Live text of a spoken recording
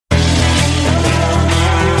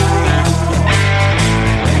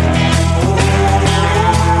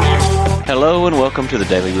Hello and welcome to the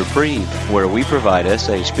Daily Reprieve, where we provide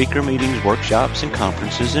essay speaker meetings, workshops, and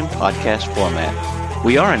conferences in podcast format.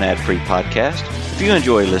 We are an ad-free podcast. If you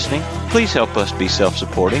enjoy listening, please help us be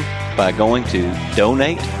self-supporting by going to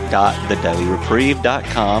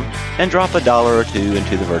donate.thedailyreprieve.com and drop $1 or $2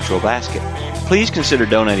 into the virtual basket. Please consider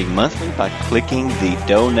donating monthly by clicking the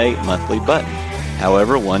Donate Monthly button.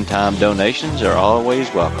 However, one-time donations are always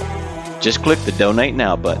welcome. Just click the Donate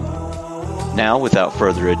Now button. Now, without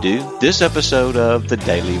further ado, this episode of the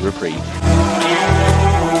Daily Reprieve.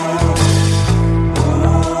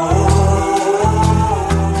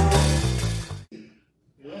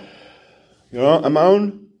 I'm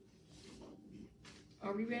on.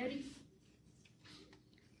 Are we ready?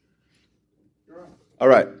 All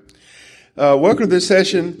right. Welcome to this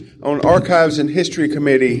session on Archives and History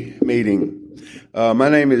Committee meeting. My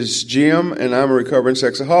name is Jim, and I'm a recovering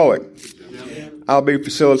sexaholic. I'll be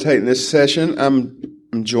facilitating this session.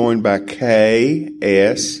 I'm joined by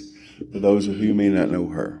K.S., for those of you who may not know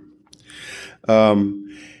her.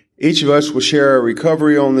 Each of us will share a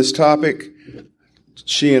recovery on this topic,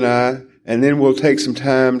 she and I, and then we'll take some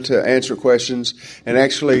time to answer questions. And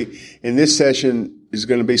actually, in this session is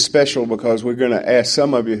going to be special because we're going to ask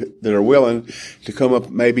some of you that are willing to come up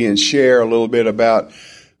maybe and share a little bit about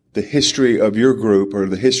the history of your group, or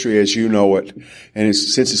the history as you know it. And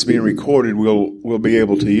since it's being recorded, we'll be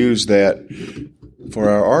able to use that for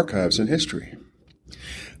our archives and history.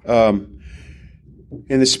 In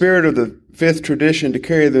the spirit of the fifth tradition to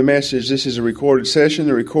carry the message, this is a recorded session.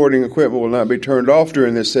 The recording equipment will not be turned off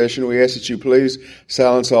during this session. We ask that you please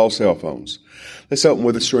silence all cell phones. Let's open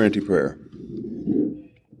with a serenity prayer.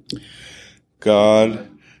 God,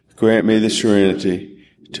 grant me the serenity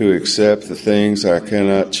to accept the things I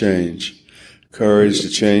cannot change, courage to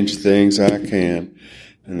change the things I can,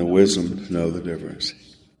 and the wisdom to know the difference.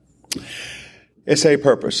 Essay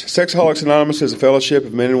purpose. Sexaholics Anonymous is a fellowship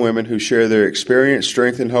of men and women who share their experience,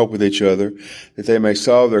 strength, and hope with each other, that they may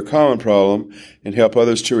solve their common problem and help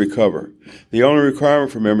others to recover. The only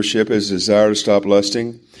requirement for membership is a desire to stop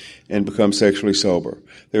lusting and become sexually sober.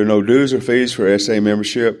 There are no dues or fees for SA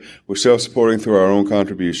membership. We're self-supporting through our own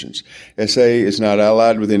contributions. SA is not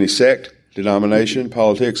allied with any sect, denomination,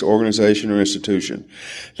 politics, organization, or institution.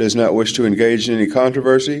 It does not wish to engage in any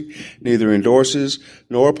controversy, neither endorses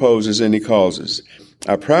nor opposes any causes.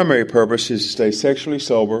 Our primary purpose is to stay sexually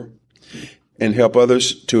sober and help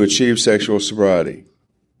others to achieve sexual sobriety.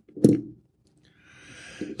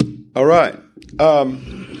 All right.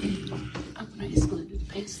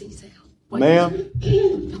 Ma'am?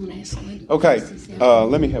 Okay,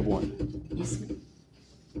 let me have one. Yes, ma'am.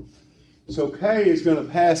 So Kay is going to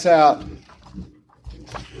pass out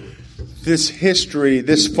this history,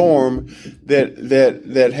 this form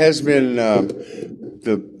that has been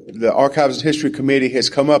the Archives and History Committee has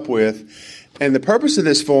come up with. And the purpose of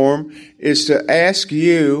this form is to ask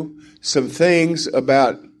you some things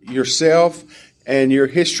about yourself and your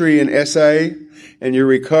history in SA and your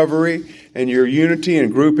recovery and your unity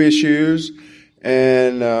and group issues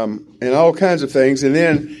and all kinds of things. And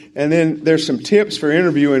then there's some tips for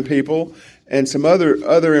interviewing people and some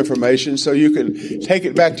other information so you can take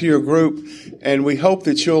it back to your group. And we hope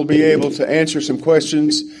that you'll be able to answer some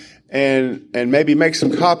questions and maybe make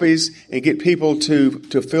some copies and get people to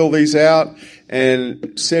fill these out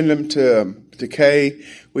and send them to Kay.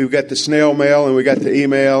 We've got the snail mail, and we got the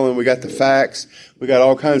email, and we got the fax. We got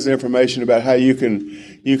all kinds of information about how you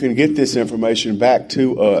can get this information back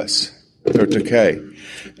to us, or to Kay,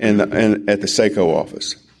 and at the SACO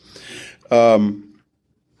office. How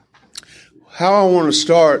I want to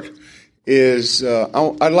start is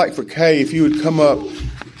I'd like for Kay, if you would come up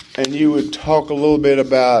and you would talk a little bit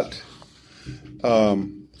about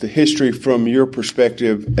the history from your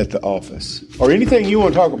perspective at the office, or anything you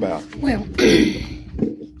want to talk about. Well,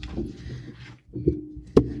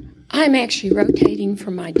 I'm actually rotating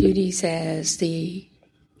from my duties as the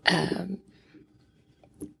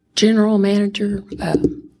general manager,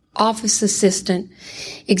 office assistant,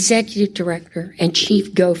 executive director, and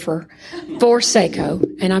chief gopher for SACO,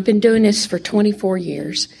 and I've been doing this for 24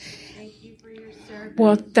 years. Thank you for your service.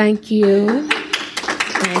 Well, thank you.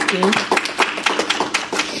 Thank you.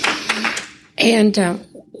 And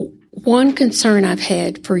one concern I've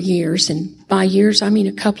had for years, and by years I mean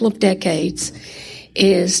a couple of decades,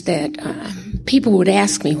 is that people would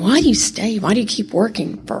ask me, why do you stay? Why do you keep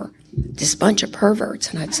working for this bunch of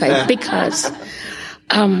perverts? And I'd say, because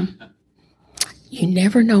you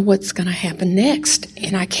never know what's going to happen next,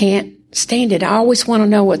 and I can't stand it. I always want to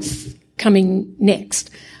know what's coming next.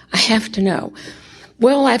 I have to know.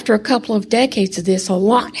 Well, after a couple of decades of this, a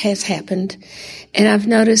lot has happened, and I've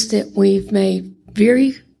noticed that we've made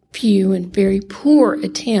very few and very poor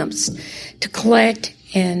attempts to collect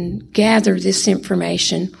and gather this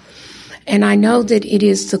information. And I know that it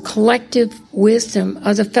is the collective wisdom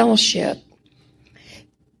of the fellowship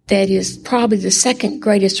that is probably the second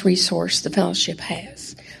greatest resource the fellowship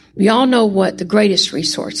has. We all know what the greatest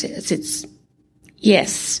resource is. It's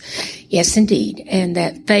yes, indeed. And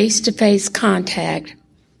that face-to-face contact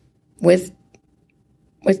with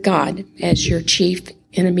God as your chief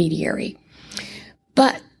intermediary.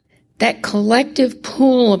 But that collective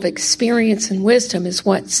pool of experience and wisdom is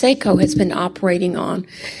what SACO has been operating on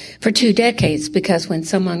for 2 decades, because when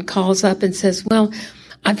someone calls up and says, well,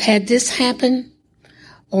 I've had this happen,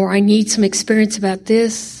 or I need some experience about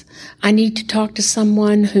this, I need to talk to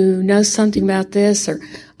someone who knows something about this, or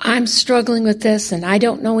I'm struggling with this and I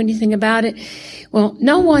don't know anything about it. Well,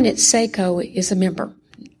 no one at SACO is a member.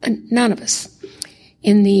 None of us.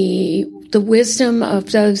 In the wisdom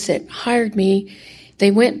of those that hired me, they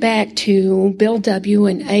went back to Bill W.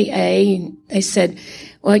 and AA, and they said,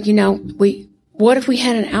 well, what if we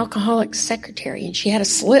had an alcoholic secretary and she had a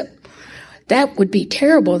slip? That would be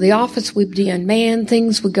terrible. The office would be unmanned.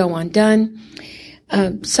 Things would go undone.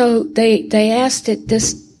 So they asked that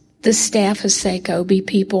the staff of SACO be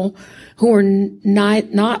people who are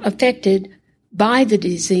not affected by the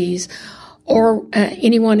disease or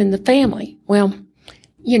anyone in the family. Well,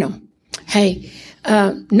 hey,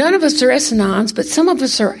 none of us are S-Anons, but some of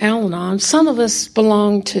us are Al-Anons. Some of us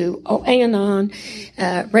belong to A-Anon,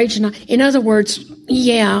 Rage-Anon. In other words,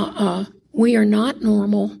 we are not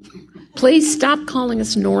normal. Please stop calling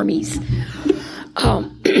us normies.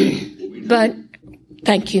 But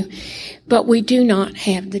thank you. But we do not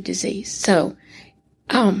have the disease. So,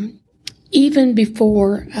 even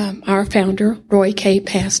before our founder, Roy K.,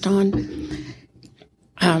 passed on,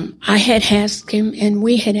 I had asked him, and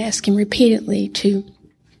we had asked him repeatedly to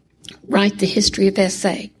write the history of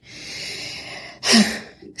SA.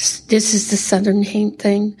 This is the Southern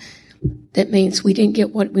thing. That means we didn't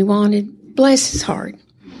get what we wanted. Bless his heart.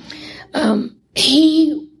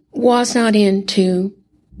 He was not into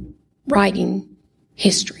writing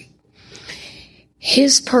history.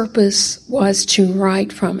 His purpose was to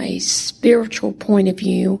write from a spiritual point of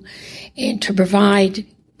view and to provide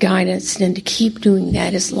guidance and to keep doing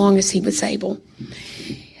that as long as he was able.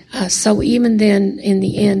 So even then, in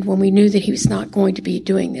the end, when we knew that he was not going to be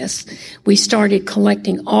doing this, we started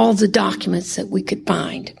collecting all the documents that we could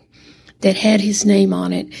find that had his name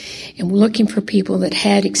on it, and looking for people that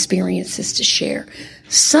had experiences to share.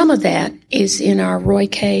 Some of that is in our Roy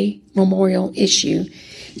K. Memorial issue.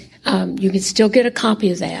 You can still get a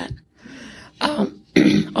copy of that.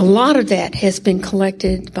 A lot of that has been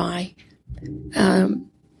collected by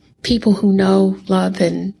people who know, love,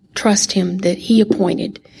 and trust him that he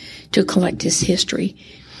appointed to collect his history.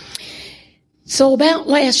 So about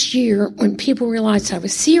last year, when people realized I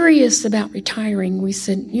was serious about retiring, we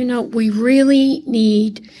said, we really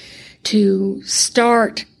need to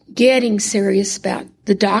start getting serious about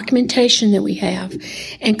the documentation that we have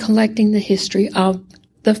and collecting the history of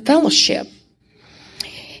the fellowship.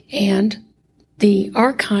 And the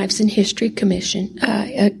Archives and History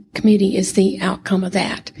Committee is the outcome of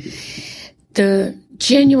that. The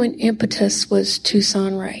genuine impetus was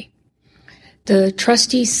Tucson Ray. The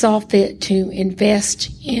trustees saw fit to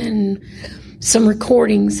invest in some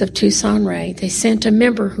recordings of Tucson Ray. They sent a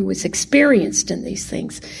member who was experienced in these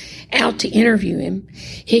things out to interview him.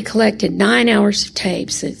 He collected 9 hours of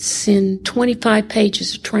tapes. It's in 25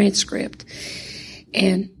 pages of transcript.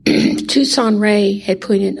 And Tucson Ray had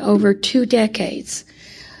put in over 2 decades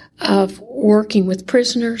of working with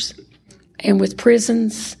prisoners and with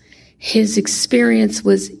prisons. His experience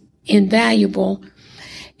was invaluable,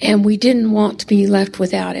 and we didn't want to be left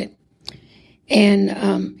without it.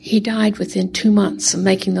 And he died within 2 months of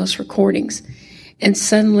making those recordings. And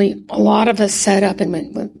suddenly, a lot of us sat up and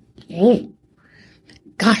went, oh,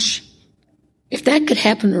 gosh, if that could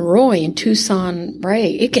happen to Roy and Tucson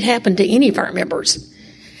Ray, it could happen to any of our members.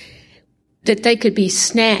 That they could be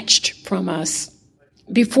snatched from us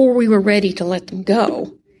before we were ready to let them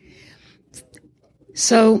go.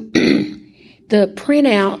 So the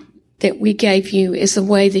printout that we gave you is a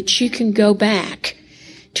way that you can go back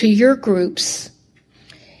to your groups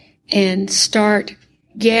and start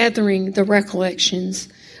gathering the recollections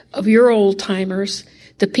of your old-timers,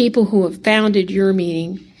 the people who have founded your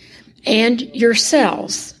meeting, and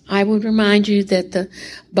yourselves. I would remind you that the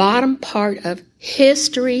bottom part of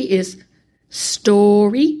history is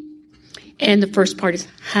story, and the first part is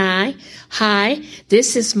hi,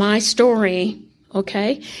 this is my story.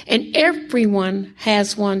 Okay? And everyone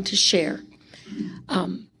has one to share.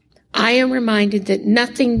 I am reminded that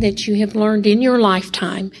nothing that you have learned in your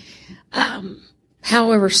lifetime,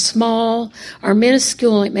 however small or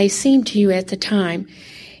minuscule it may seem to you at the time,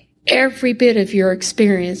 every bit of your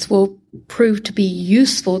experience will prove to be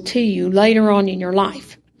useful to you later on in your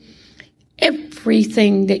life.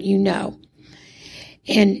 Everything that you know.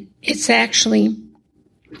 And it's actually,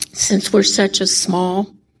 since we're such a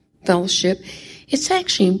small fellowship, it's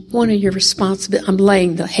actually one of your responsibilities. I'm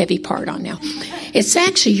laying the heavy part on now. It's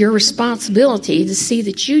actually your responsibility to see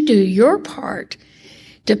that you do your part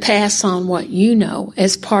to pass on what you know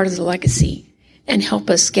as part of the legacy and help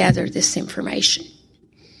us gather this information.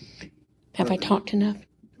 Have I talked enough?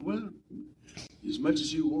 Well, as much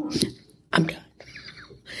as you want. I'm done.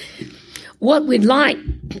 What we'd like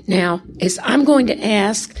now is I'm going to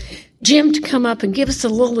ask Jim to come up and give us a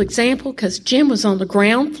little example, because Jim was on the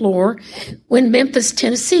ground floor when Memphis,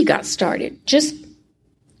 Tennessee got started. Just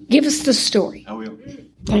give us the story. I will.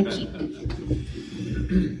 Thank you.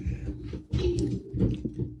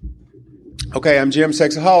 Okay, I'm Jim,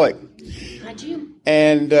 sexaholic. Hi, Jim.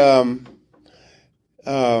 And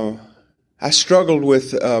I struggled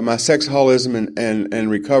with my sexaholism and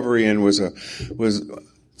recovery, and was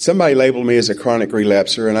somebody labeled me as a chronic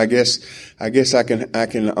relapser, and I guess I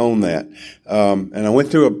can own that. And I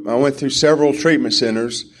went through several treatment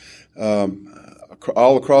centers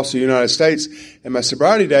all across the United States, and my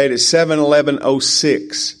sobriety date is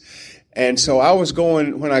 7/11/06. And so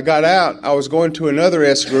when I got out, I was going to another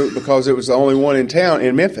S group because it was the only one in town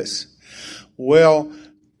in Memphis. Well,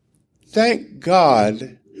 thank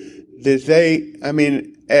God that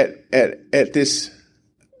at this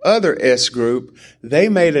other S group, they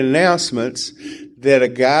made announcements that a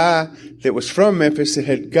guy that was from Memphis that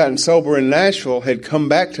had gotten sober in Nashville had come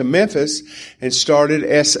back to Memphis and started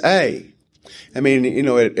SA.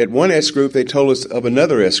 At one S group, they told us of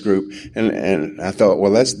another S group, and I thought,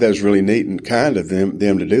 well, that's really neat and kind of them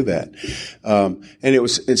to do that. And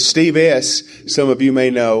Steve S., some of you may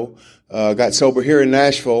know, got sober here in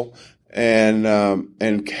Nashville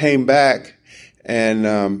and came back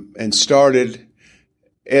and started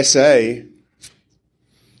SA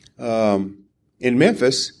in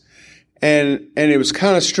Memphis, and it was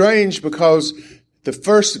kind of strange because the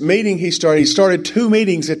first meeting he started two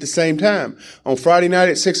meetings at the same time, on Friday night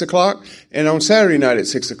at 6:00 and on Saturday night at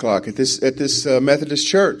 6:00 at this Methodist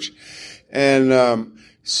church. And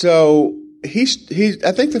so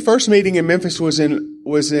I think the first meeting in Memphis was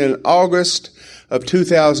in August of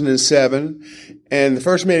 2007, and the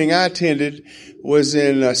first meeting I attended was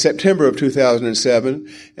in September of 2007,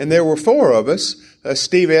 and there were four of us,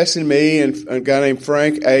 Steve S. and me, and a guy named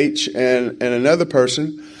Frank H. and another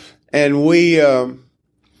person, and we had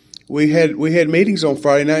meetings on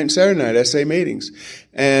Friday night and Saturday night, SA meetings,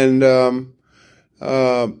 and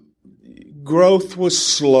growth was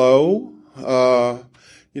slow.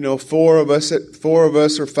 Four of us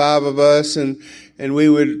or five of us, and we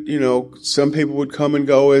would, some people would come and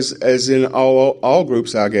go as in all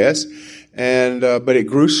groups, I guess. And, but it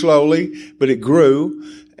grew slowly, but it grew.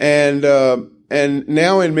 And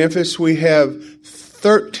now in Memphis we have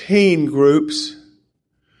 13 groups.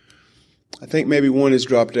 I think maybe one has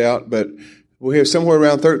dropped out, but we have somewhere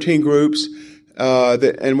around 13 groups,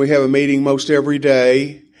 and we have a meeting most every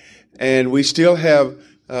day. And we still have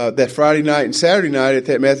that Friday night and Saturday night at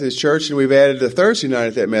that Methodist church, and we've added a Thursday night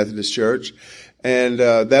at that Methodist church. And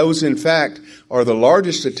those, in fact, are the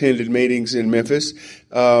largest attended meetings in Memphis.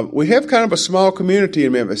 We have kind of a small community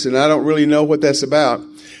in Memphis, and I don't really know what that's about.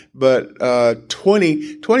 But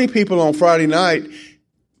 20 people on Friday night,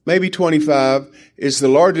 maybe 25, is the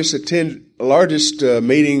largest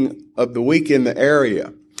meeting of the week in the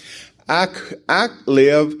area. I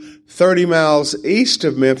live 30 miles east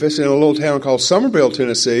of Memphis in a little town called Summerville,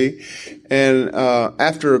 Tennessee. And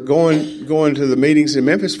after going to the meetings in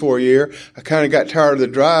Memphis for a year, I kind of got tired of the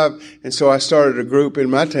drive, and so I started a group in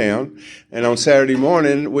my town. And on Saturday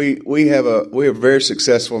morning, we have a very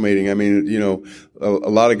successful meeting. I mean, a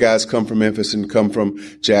lot of guys come from Memphis and come from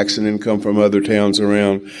Jackson and come from other towns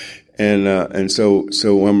around. And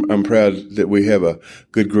so I'm proud that we have a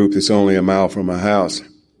good group that's only a mile from my house,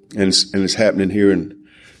 and it's happening here in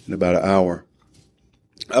about an hour.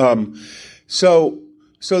 So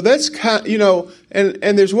that's kind,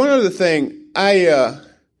 and there's one other thing. I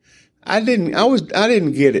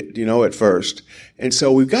didn't get it, at first. And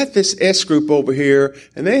so we've got this S group over here,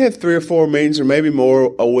 and they have 3 or 4 meetings or maybe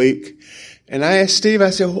more a week. And I asked Steve, I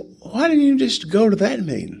said, why didn't you just go to that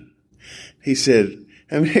meeting? He said,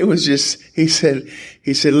 he said,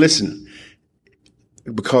 listen,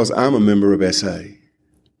 because I'm a member of SA.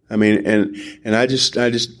 And he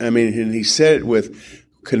said it with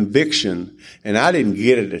conviction, and I didn't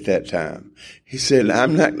get it at that time. He said,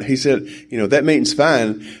 that meeting's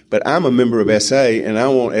fine, but I'm a member of SA and I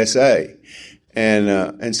want SA.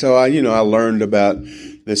 And so I learned about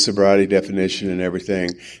the sobriety definition and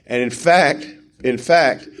everything. And in fact,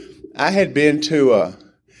 I had been to a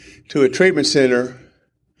treatment center,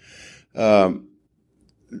 there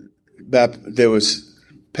was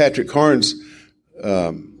Patrick Carnes,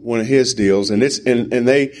 one of his deals, and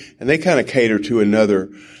they kind of cater to another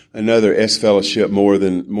S fellowship more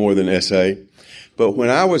than SA. But when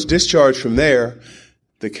I was discharged from there,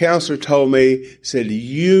 the counselor said,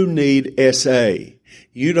 you need SA.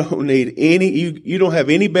 You don't need you don't have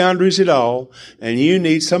any boundaries at all, and you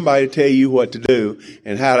need somebody to tell you what to do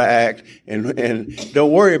and how to act, and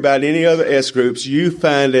don't worry about any other S groups. You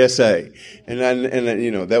find SA. And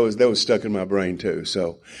that was stuck in my brain too.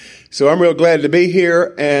 So I'm real glad to be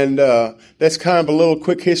here, and that's kind of a little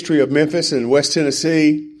quick history of Memphis and West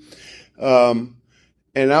Tennessee.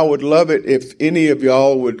 And I would love it if any of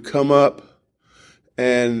y'all would come up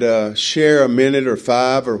and share a minute or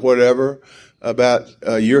 5 or whatever about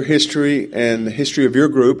your history and the history of your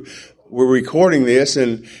group. We're recording this,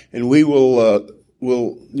 and we will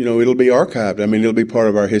it'll be archived. I mean, it'll be part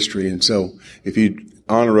of our history. And so if you'd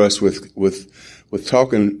honor us with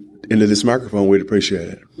talking into this microphone, we'd appreciate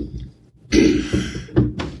it.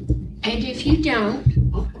 And if you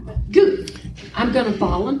don't, good. I'm going to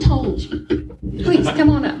voluntold you. Please, come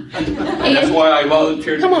on up. Ed, that's why I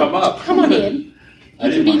volunteered to come up. Come on, Ed. I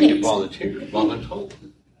didn't want to get voluntold.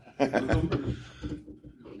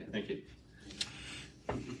 Thank you.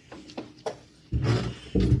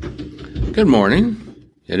 Good morning.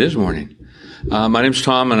 It is morning. My name's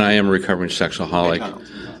Tom, and I am a recovering sexaholic.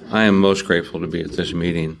 I am most grateful to be at this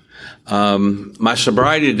meeting. My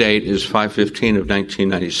sobriety date is 5/15 of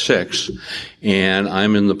 1996, and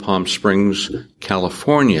I'm in the Palm Springs,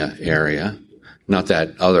 California area, not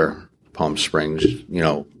that other Palm Springs,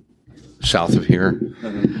 south of here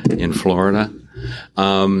in Florida.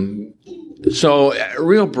 So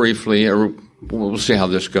real briefly, we'll see how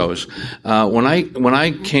this goes. When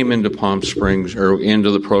I came into Palm Springs or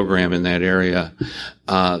into the program in that area,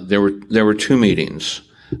 there were 2 meetings.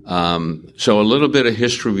 So a little bit of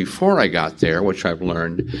history before I got there, which I've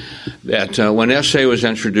learned, that when SA was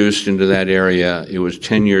introduced into that area, it was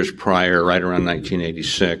 10 years prior, right around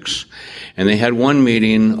 1986. And they had one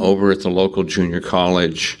meeting over at the local junior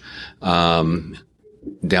college,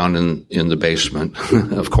 down in the basement,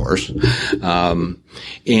 of course.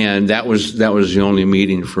 And that was the only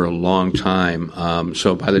meeting for a long time.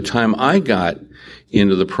 So by the time I got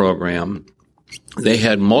into the program, they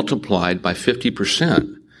had multiplied by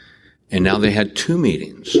 50%. And now they had 2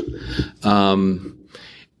 meetings.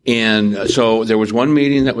 And so there was one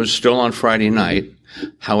meeting that was still on Friday night.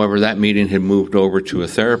 However, that meeting had moved over to a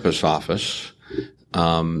therapist's office.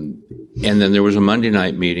 And then there was a Monday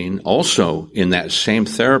night meeting also in that same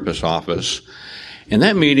therapist's office. And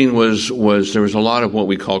that meeting there was a lot of what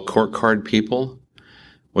we call court card people,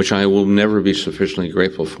 which I will never be sufficiently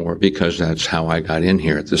grateful for, because that's how I got in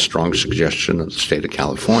here at the strong suggestion of the state of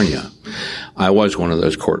California. I was one of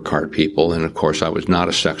those court card people, and of course I was not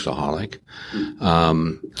a sexaholic.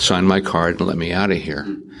 Signed my card and let me out of here.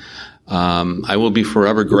 I will be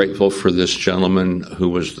forever grateful for this gentleman who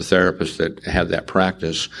was the therapist that had that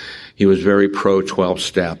practice. He was very pro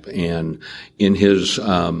 12-step, and in his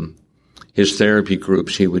therapy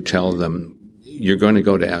groups, he would tell them, "You're going to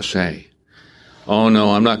go to SA." "Oh, no,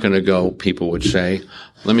 I'm not going to go," people would say.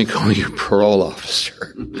 "Let me call your parole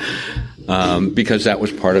officer." Because that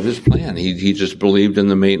was part of his plan. He just believed in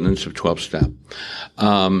the maintenance of 12-step.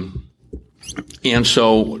 And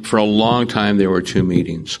so for a long time, there were 2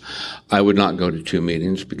 meetings. I would not go to 2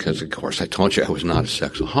 meetings because, of course, I told you I was not a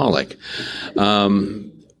sexaholic.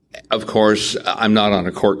 Of course, I'm not on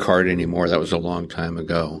a court card anymore. That was a long time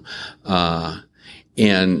ago.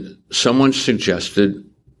 And someone suggested,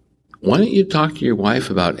 why don't you talk to your wife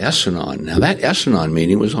about S-Anon? Now, that S-Anon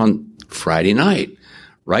meeting was on Friday night,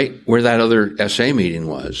 right where that other SA meeting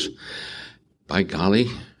was. By golly,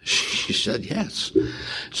 she said yes.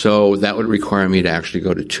 So that would require me to actually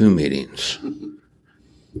go to 2 meetings,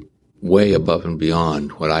 way above and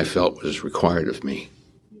beyond what I felt was required of me,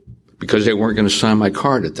 because they weren't going to sign my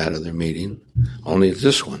card at that other meeting, only at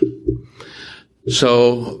this one.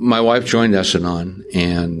 So my wife joined S-Anon,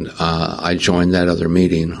 and I joined that other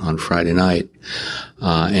meeting on Friday night.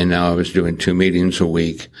 And now I was doing 2 meetings a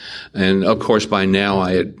week. And of course, by now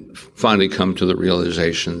I had finally come to the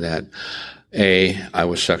realization that A, I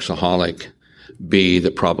was sexaholic, B,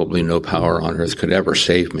 that probably no power on earth could ever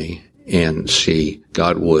save me, and see.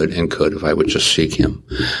 God would and could if I would just seek him.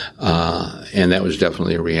 And that was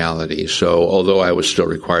definitely a reality. So although I was still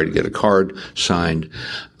required to get a card signed,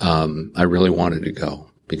 I really wanted to go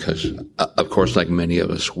because, of course, like many of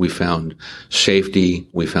us, we found safety,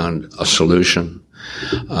 we found a solution,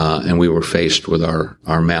 and we were faced with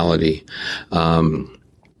our malady.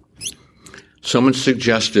 Someone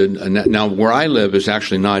suggested, now where I live is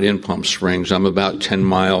actually not in Palm Springs. I'm about 10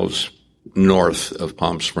 miles north of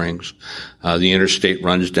Palm Springs. The interstate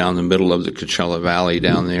runs down the middle of the Coachella Valley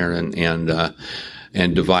down there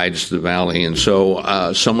and divides the valley. And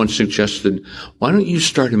so, someone suggested, why don't you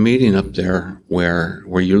start a meeting up there where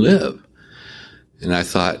you live? And I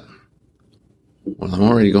thought, well, I'm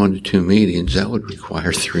already going to 2 meetings. That would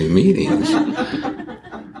require 3 meetings.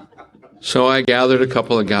 So I gathered a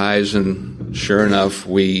couple of guys, and sure enough,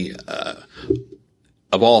 we,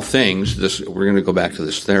 of all things, we're going to go back to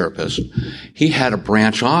this therapist. He had a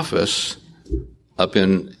branch office up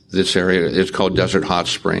in this area. It's called Desert Hot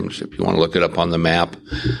Springs. If you want to look it up on the map,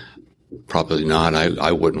 probably not.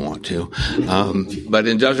 I wouldn't want to. But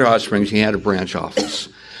in Desert Hot Springs, he had a branch office.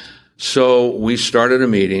 So we started a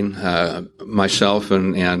meeting, myself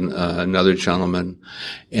and another gentleman,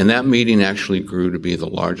 and that meeting actually grew to be the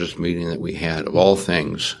largest meeting that we had of all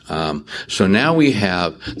things. So now we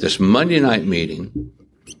have this Monday night meeting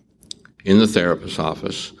in the therapist's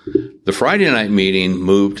office. The Friday night meeting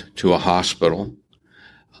moved to a hospital,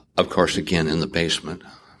 of course, again in the basement.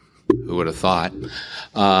 Who would have thought?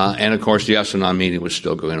 And of course, the S&on meeting was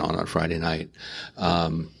still going on Friday night.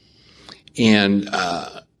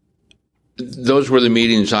 Those were the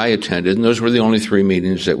meetings I attended, and those were the only 3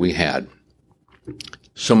 meetings that we had.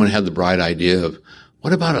 Someone had the bright idea of,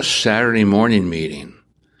 what about a Saturday morning meeting?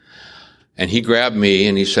 And he grabbed me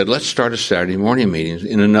and he said, let's start a Saturday morning meeting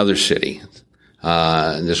in another city.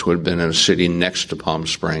 This would have been in a city next to Palm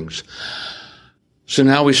Springs. So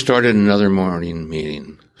now we started another morning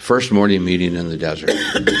meeting, first morning meeting in the desert.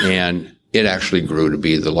 And it actually grew to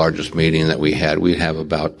be the largest meeting that we had. We'd have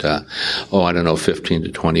about, 15 to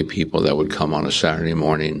 20 people that would come on a Saturday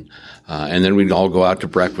morning. And then we'd all go out to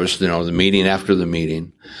breakfast, the meeting after the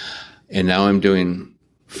meeting. And now I'm doing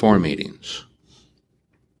 4 meetings.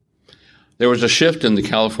 There was a shift in the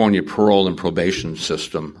California parole and probation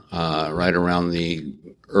system, right around the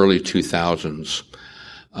early 2000s,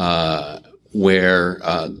 where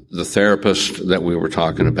the therapist that we were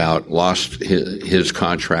talking about lost his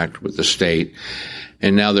contract with the state,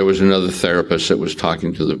 and now there was another therapist that was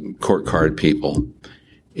talking to the court card people,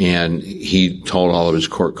 and he told all of his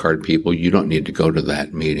court card people, you don't need to go to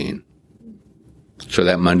that meeting. So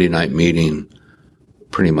that Monday night meeting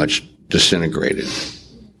pretty much disintegrated.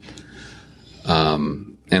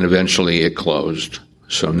 And eventually it closed.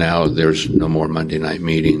 So now there's no more Monday night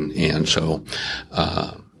meeting, and so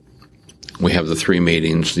we have the 3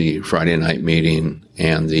 meetings, the Friday night meeting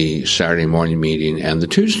and the Saturday morning meeting and the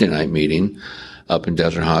Tuesday night meeting up in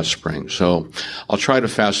Desert Hot Springs. So I'll try to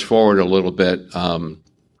fast forward a little bit,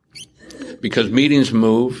 because meetings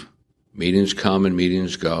move, meetings come and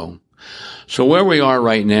meetings go. So where we are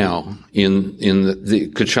right now in the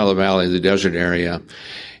Coachella Valley, the desert area,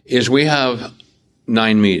 is we have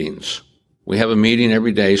 9 meetings. We have a meeting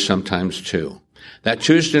every day, sometimes 2. That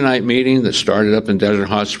Tuesday night meeting that started up in Desert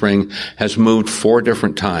Hot Spring has moved 4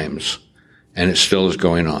 different times, and it still is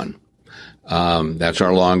going on. That's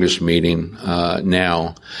our longest meeting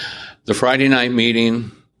now. The Friday night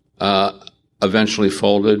meeting eventually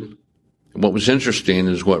folded. What was interesting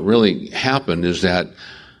is what really happened is that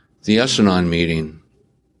the S&on meeting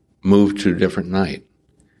moved to a different night.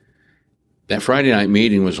 That Friday night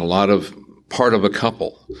meeting was part of a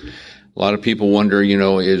couple. A lot of people wonder,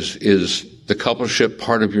 is the coupleship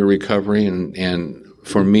part of your recovery? And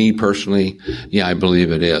for me personally, yeah, I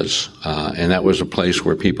believe it is. And that was a place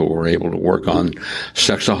where people were able to work on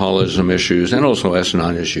sexaholism issues and also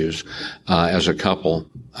S&on issues as a couple.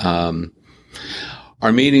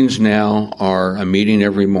 Our meetings now are a meeting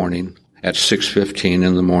every morning at 6:15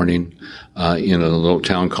 in the morning in a little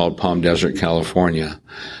town called Palm Desert, California.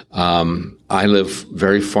 I live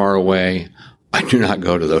very far away. I do not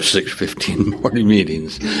go to those 6:15 morning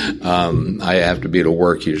meetings. I have to be to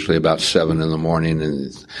work usually about 7 in the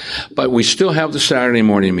morning. But we still have the Saturday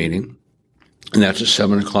morning meeting, and that's at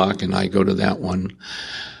 7 o'clock, and I go to that one.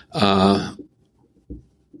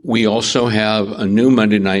 We also have a new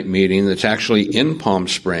Monday night meeting that's actually in Palm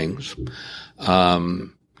Springs.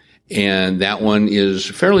 And that one is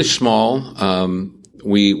fairly small.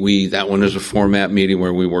 That one is a format meeting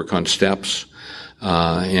where we work on steps.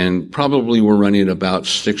 And probably we're running about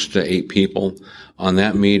 6 to 8 people on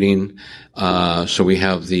that meeting. So we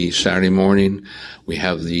have the Saturday morning, we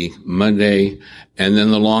have the Monday, and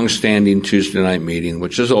then the long-standing Tuesday night meeting,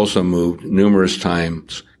 which has also moved numerous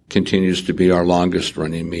times, continues to be our longest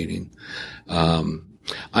running meeting.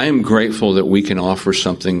 I am grateful that we can offer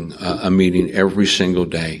something, a meeting every single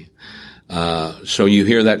day. So you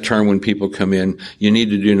hear that term when people come in, you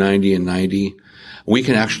need to do 90 and 90. We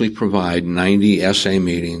can actually provide 90 SA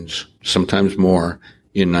meetings, sometimes more,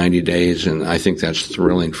 in 90 days, and I think that's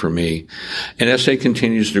thrilling for me. And SA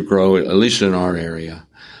continues to grow, at least in our area.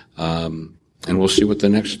 And we'll see what the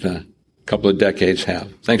next couple of decades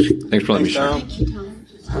have. Thanks for letting me share. Thank you, Tom.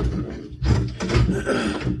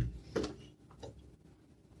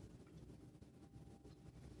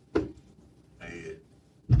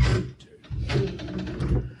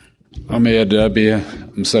 I'm Ed W.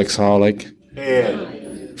 I'm sexaholic.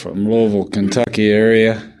 Ed. From Louisville, Kentucky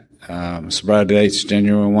area. Sobriety date's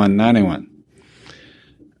January 1, 91.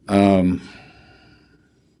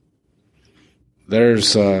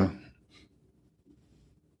 There's a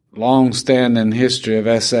long-standing history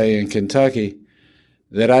of SA in Kentucky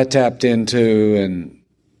that I tapped into in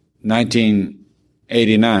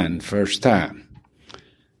 1989, first time.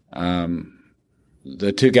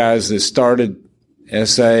 The two guys that started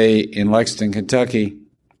SA in Lexington, Kentucky,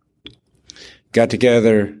 got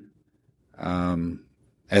together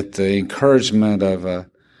at the encouragement of a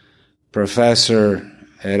professor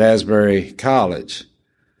at Asbury College.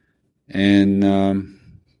 And a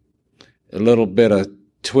little bit of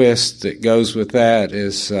twist that goes with that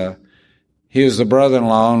is he was the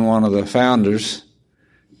brother-in-law and one of the founders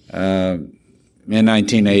in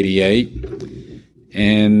 1988.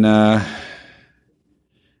 And at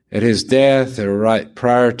his death, or right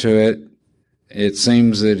prior to it, it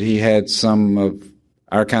seems that he had some of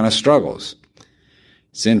our kind of struggles.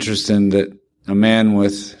 It's interesting that a man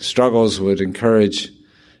with struggles would encourage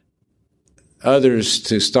others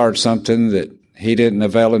to start something that he didn't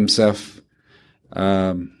avail himself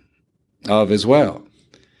of as well.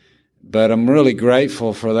 But I'm really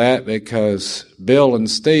grateful for that because Bill and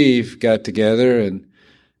Steve got together and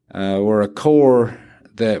were a core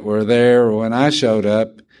that were there when I showed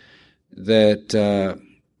up that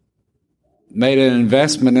made an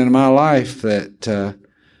investment in my life that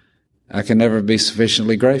I can never be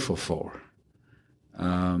sufficiently grateful for.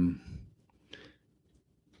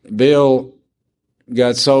 Bill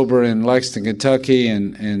got sober in Lexington, Kentucky,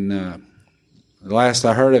 and the last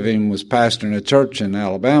I heard of him was pastoring a church in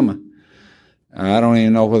Alabama. I don't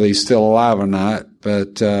even know whether he's still alive or not,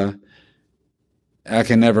 but I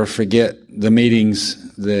can never forget the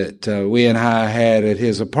meetings that we and I had at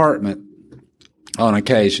his apartment on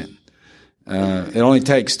occasion. It only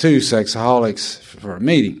takes 2 sexaholics for a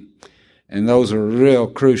meeting, and those are real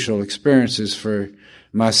crucial experiences for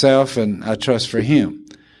myself and I trust for him.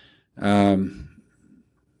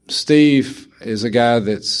 Steve is a guy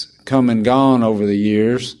that's come and gone over the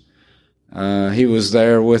years. He was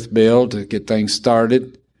there with Bill to get things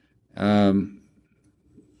started,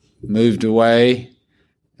 moved away,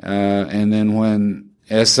 and then when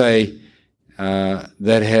SA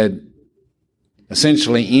that had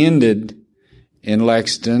essentially ended in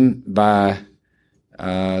Lexington by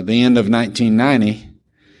the end of 1990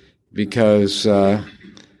 because a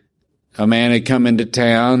man had come into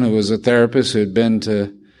town who was a therapist who had been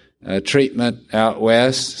to treatment out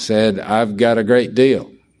west, said, "I've got a great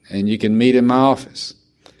deal, and you can meet in my office."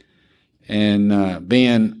 And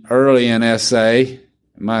being early in SA,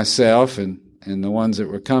 myself and the ones that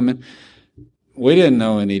were coming, we didn't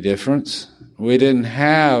know any difference. We didn't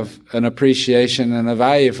have an appreciation and a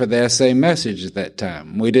value for the SA message at that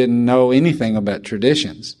time. We didn't know anything about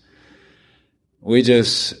traditions. We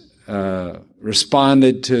just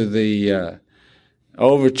responded to the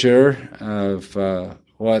overture of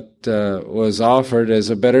what was offered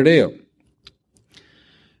as a better deal.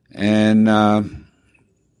 And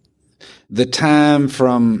the time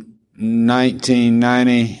from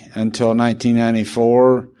 1990 until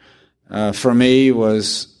 1994 for me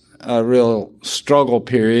was a real struggle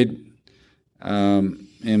period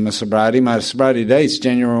in my sobriety. My sobriety date's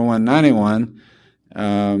January 1, 91,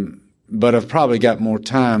 but I've probably got more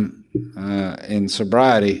time in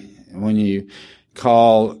sobriety when you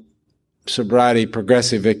call sobriety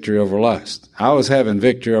progressive victory over lust. I was having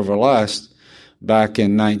victory over lust back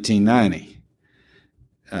in 1990.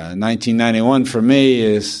 1991 for me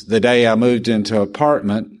is the day I moved into an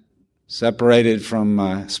apartment, separated from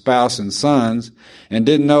my spouse and sons, and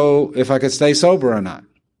didn't know if I could stay sober or not.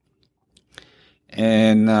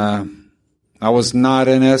 And I was not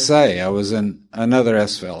in SA. I was in another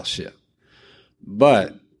S fellowship.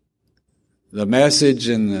 But the message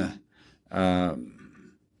and the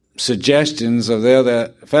suggestions of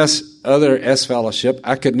the other S fellowship,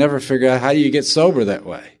 I could never figure out how you get sober that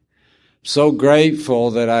way. So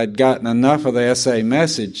grateful that I'd gotten enough of the SA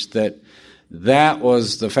message that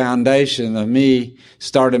was the foundation of me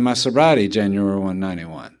starting my sobriety January 1,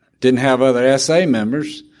 91. Didn't have other SA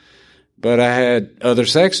members, but I had other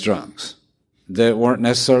sex drunks that weren't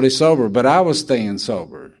necessarily sober, but I was staying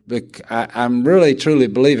sober. I'm really, truly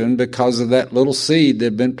believing because of that little seed that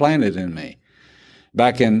had been planted in me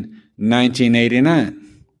back in 1989.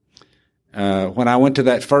 When I went to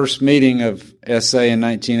that first meeting of SA in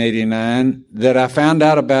 1989 that I found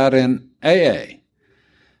out about in AA.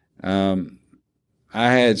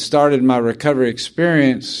 I had started my recovery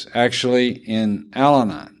experience actually in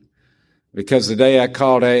Al-Anon, because the day I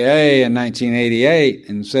called AA in 1988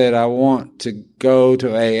 and said, I want to go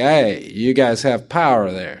to AA, you guys have power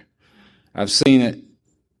there. I've seen it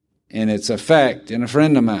in its effect in a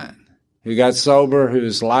friend of mine who got sober,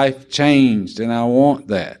 whose life changed, and I want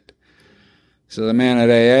that. So the man at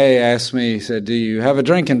AA asked me, he said, do you have a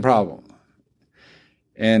drinking problem?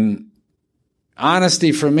 And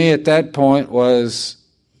honesty for me at that point was,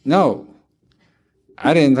 no.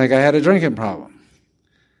 I didn't think I had a drinking problem.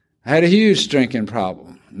 I had a huge drinking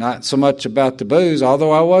problem. Not so much about the booze,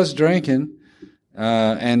 although I was drinking.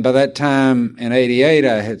 And by that time in 88,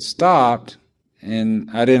 I had stopped, and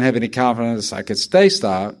I didn't have any confidence I could stay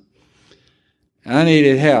stopped. I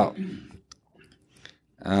needed help.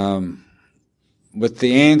 With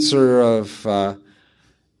the answer of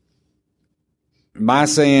my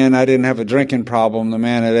saying I didn't have a drinking problem, the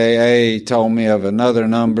man at AA told me of another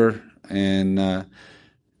number, and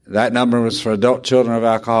that number was for adult children of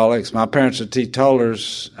alcoholics. My parents are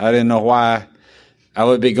teetotalers. I didn't know why I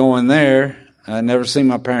would be going there. I never seen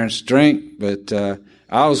my parents drink, but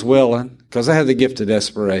I was willing because I had the gift of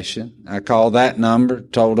desperation. I called that number,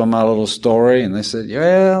 told them my little story, and they said,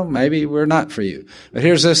 well, maybe we're not for you. But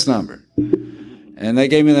here's this number. And they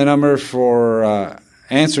gave me the number for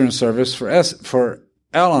answering service for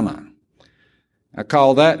Al-Anon. I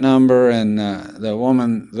called that number, and the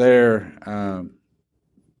woman there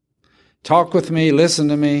talked with me,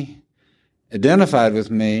 listened to me, identified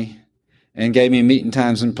with me, and gave me meeting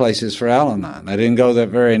times and places for Al-Anon. I didn't go that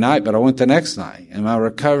very night, but I went the next night, and my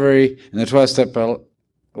recovery and the 12-step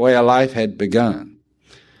way of life had begun.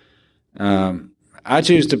 I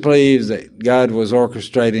choose to believe that God was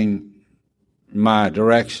orchestrating my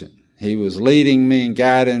direction. He was leading me and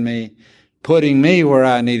guiding me, putting me where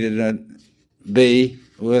I needed to be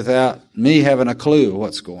without me having a clue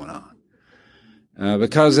what's going on.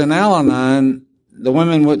 Because in Al-Anon, the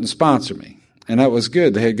women wouldn't sponsor me, and that was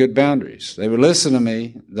good. They had good boundaries. They would listen to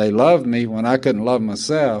me. They loved me when I couldn't love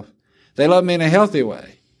myself. They loved me in a healthy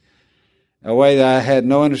way, a way that I had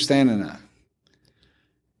no understanding of.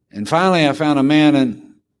 And finally, I found a man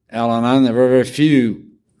in Al-Anon. There were very few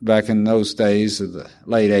back in those days of the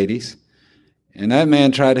late 80s. And that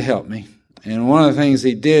man tried to help me. And one of the things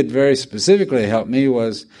he did very specifically to help me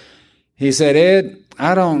was, he said, Ed,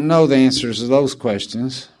 I don't know the answers to those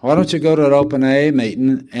questions. Why don't you go to an open AA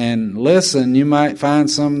meeting and listen? You might find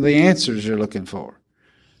some of the answers you're looking for.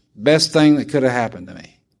 Best thing that could have happened to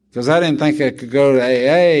me. Because I didn't think I could go to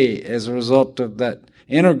AA as a result of that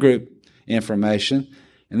intergroup information.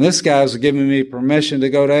 And this guy was giving me permission to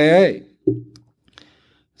go to AA.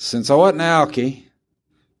 Since I wasn't alky,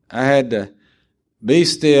 I had to be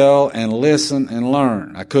still and listen and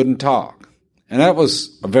learn. I couldn't talk. And that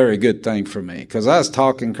was a very good thing for me, because I was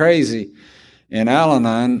talking crazy in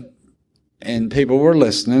Al-Anon and people were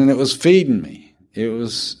listening, and it was feeding me. It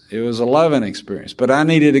was a loving experience. But I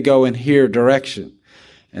needed to go and hear direction.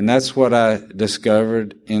 And that's what I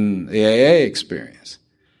discovered in the AA experience.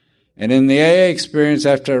 And in the AA experience,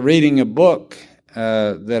 after reading a book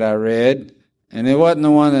that I read, and it wasn't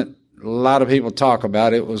the one that a lot of people talk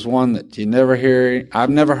about. It was one that you never hear. I've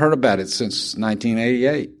never heard about it since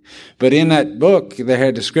 1988. But in that book, they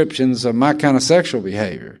had descriptions of my kind of sexual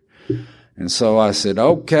behavior. And so I said,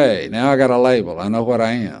 okay, now I got a label. I know what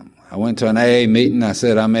I am. I went to an AA meeting. I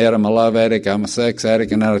said, I'm Ed. I'm a love addict. I'm a sex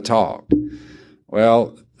addict. And I talked.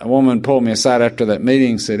 Well, a woman pulled me aside after that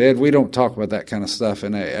meeting and said, Ed, we don't talk about that kind of stuff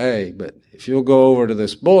in AA. But if you'll go over to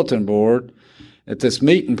this bulletin board at this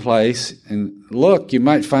meeting place and look, you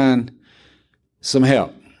might find some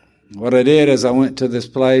help. What I did is I went to this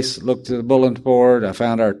place, looked at the bulletin board. I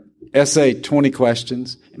found our SA 20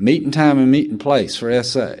 questions, meeting time and meeting place for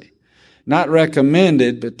SA. Not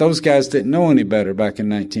recommended, but those guys didn't know any better back in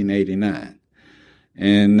 1989.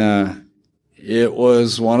 And it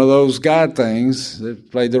was one of those God things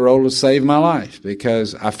that played the role to save my life,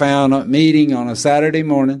 because I found a meeting on a Saturday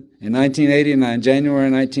morning in 1989,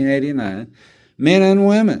 January 1989, men and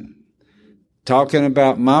women talking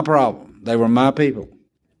about my problem. They were my people.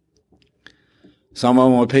 Some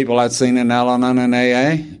of them were people I'd seen in Al-Anon and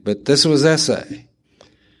AA, but this was SA.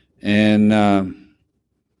 And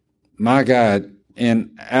my God,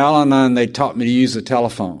 in Al-Anon, they taught me to use the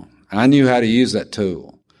telephone. I knew how to use that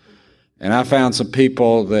tool. And I found some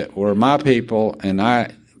people that were my people, and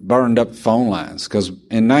I burned up phone lines. Because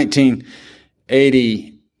in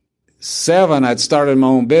 1987, I'd started my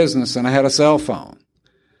own business, and I had a cell phone.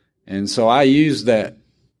 And so I used that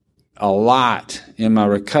a lot in my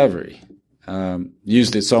recovery.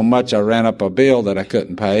 Used it so much I ran up a bill that I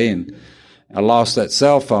couldn't pay, and I lost that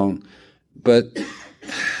cell phone. But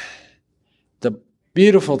the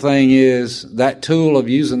beautiful thing is that tool of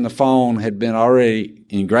using the phone had been already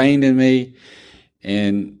ingrained in me,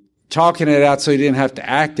 and talking it out so you didn't have to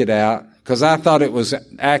act it out, because I thought it was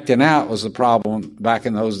acting out was the problem back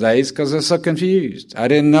in those days, because I was so confused. I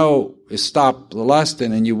didn't know it stopped the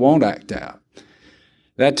lusting and you won't act out.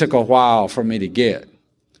 That took a while for me to get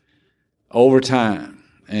over time.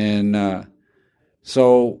 And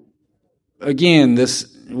so, again,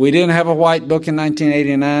 we didn't have a white book in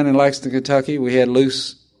 1989 in Lexington, Kentucky. We had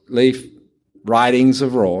loose leaf writings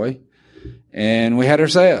of Roy, and we had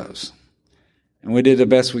ourselves. And we did the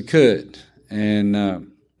best we could.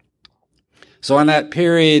 And so in that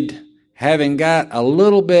period, having got a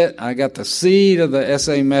little bit, I got the seed of the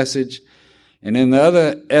SA message. And in the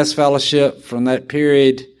other S fellowship from that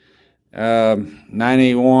period,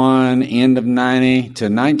 91, end of 90 to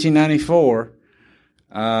 1994,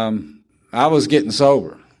 I was getting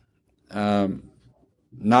sober.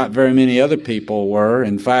 Not very many other people were.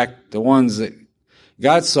 In fact, the ones that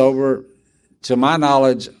got sober, to my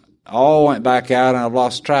knowledge, all went back out, and I've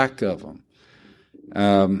lost track of them.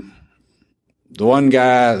 The one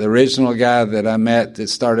guy, the original guy that I met that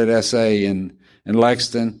started SA in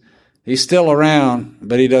Lexington, he's still around,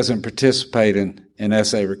 but he doesn't participate in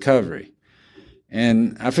SA recovery.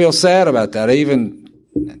 And I feel sad about that. I even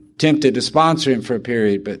attempted to sponsor him for a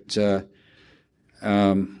period, but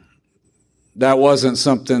that wasn't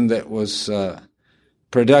something that was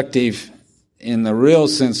productive in the real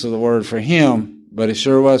sense of the word for him, but it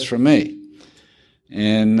sure was for me.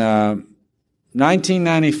 In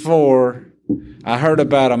 1994, I heard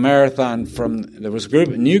about a marathon there was a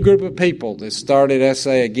new group of people that started SA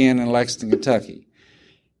again in Lexington, Kentucky.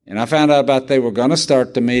 And I found out about they were going to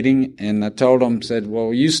start the meeting, and I told them, said,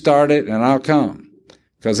 well, you start it and I'll come.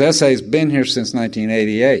 Because SA's been here since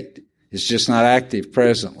 1988. It's just not active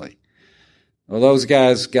presently. Well, those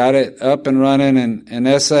guys got it up and running,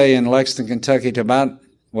 and SA in Lexington, Kentucky,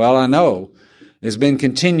 I know, has been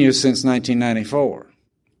continuous since 1994.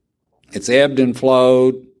 It's ebbed and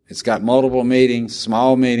flowed. It's got multiple meetings,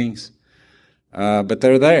 small meetings, but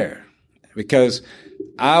they're there. Because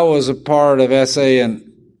I was a part of SA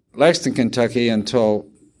in Lexington, Kentucky until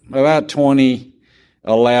about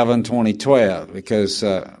 2011, 2012, because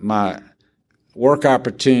my work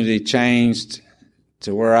opportunity changed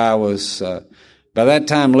to where I was, by that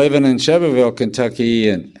time, living in Shelbyville, Kentucky,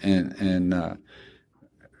 and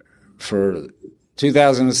for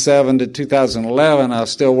 2007 to 2011, I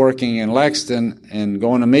was still working in Lexington and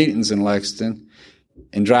going to meetings in Lexington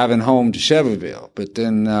and driving home to Shelbyville. But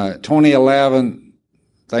then 2011,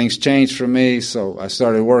 things changed for me, so I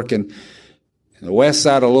started working in the west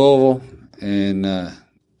side of Louisville, and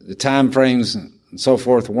the time frames and so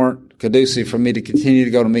forth weren't conducive for me to continue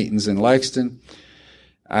to go to meetings in Lexington.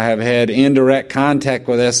 I have had indirect contact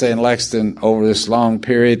with SA in Lexington over this long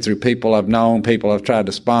period through people I've known, people I've tried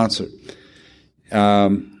to sponsor.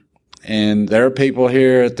 And there are people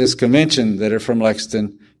here at this convention that are from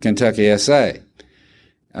Lexington, Kentucky, SA.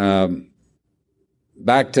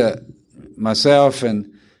 Back to myself and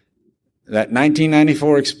that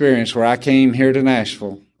 1994 experience where I came here to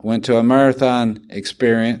Nashville, went to a marathon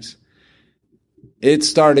experience, it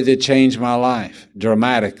started to change my life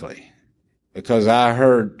dramatically, because I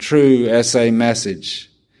heard true SA message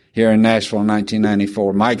here in Nashville in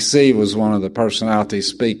 1994. Mike C. was one of the personalities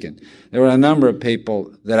speaking. There were a number of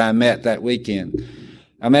people that I met that weekend.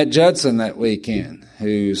 I met Judson that weekend,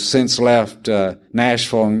 who's since left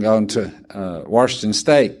Nashville and gone to Washington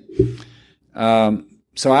State.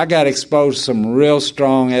 So I got exposed to some real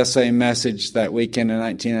strong SA message that weekend in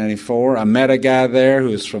 1994. I met a guy there who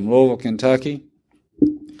was from Louisville, Kentucky.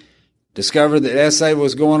 Discovered that SA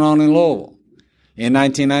was going on in Louisville in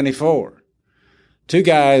 1994. Two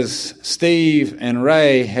guys, Steve and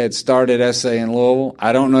Ray, had started SA in Louisville.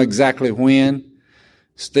 I don't know exactly when.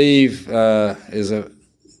 Steve is a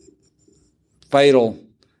fatal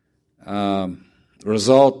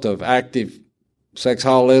result of active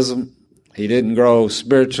sexholism. He didn't grow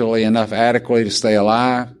spiritually enough adequately to stay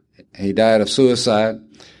alive. He died of suicide.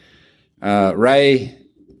 Ray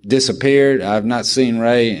disappeared. I've not seen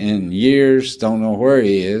Ray in years. Don't know where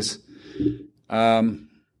he is. But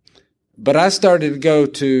I started to go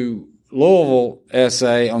to Louisville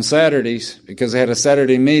SA on Saturdays because they had a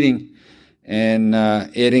Saturday meeting, and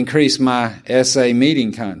it increased my SA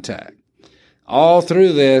meeting contact. All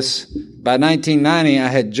through this, by 1990, I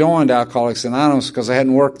had joined Alcoholics Anonymous because I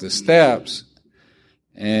hadn't worked the steps,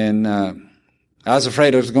 and I was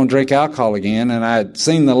afraid I was going to drink alcohol again, and I had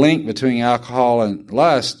seen the link between alcohol and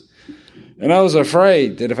lust, and I was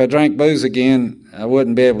afraid that if I drank booze again, I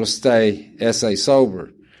wouldn't be able to stay SA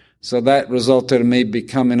sober. So that resulted in me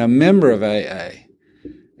becoming a member of AA,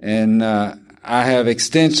 and I have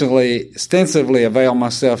extensively availed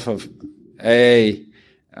myself of AA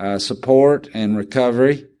support and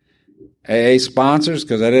recovery, AA sponsors,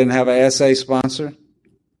 because I didn't have a SA sponsor.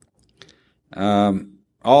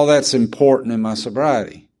 All that's important in my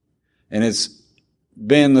sobriety. And it's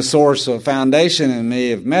been the source of foundation in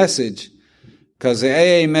me of message, because the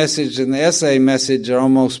AA message and the SA message are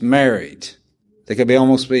almost married. They could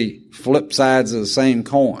almost be flip sides of the same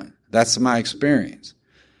coin. That's my experience.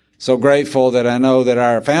 So grateful that I know that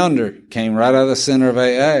our founder came right out of the center of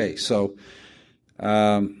AA. So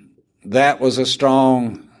that was a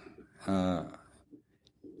strong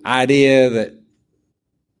idea that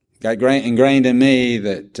got ingrained in me,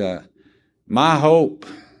 that my hope,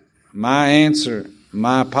 my answer,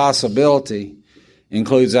 my possibility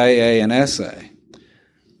includes AA and SA.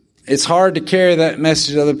 It's hard to carry that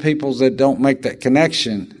message to other people that don't make that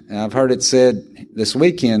connection. And I've heard it said this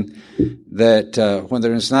weekend that when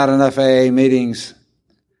there's not enough AA meetings,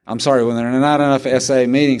 when there are not enough SA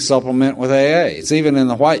meetings, supplement with AA. It's even in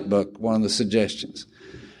the White Book, one of the suggestions.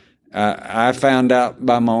 I found out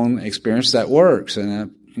by my own experience that works, and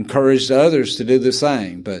I've encouraged others to do the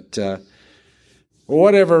same. But for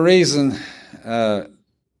whatever reason, SA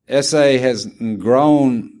has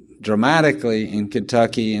grown dramatically in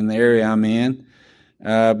Kentucky, in the area I'm in,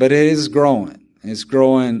 but it is growing. It's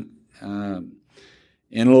growing in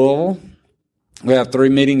Louisville. We have 3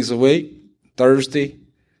 meetings a week, Thursday,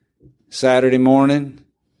 Saturday morning,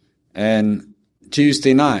 and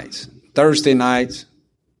Tuesday nights. Thursday nights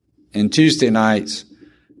and Tuesday nights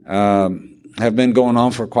have been going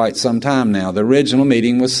on for quite some time now. The original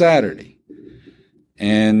meeting was Saturday.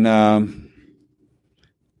 And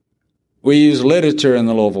we use literature in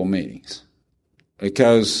the Louisville meetings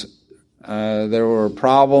because there were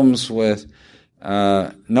problems with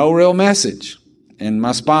no real message. And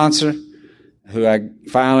my sponsor, who I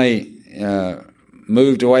finally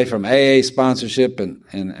moved away from AA sponsorship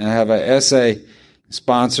and have a SA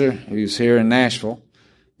sponsor who's here in Nashville.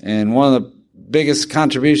 And one of the biggest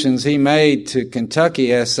contributions he made to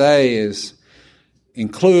Kentucky SA is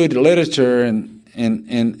include literature in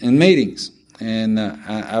meetings. And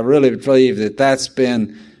I really believe that that's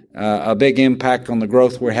been a big impact on the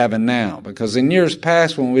growth we're having now. Because in years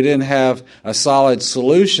past, when we didn't have a solid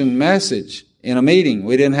solution message in a meeting,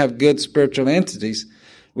 we didn't have good spiritual entities,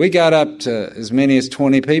 we got up to as many as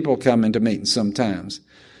 20 people coming to meetings sometimes.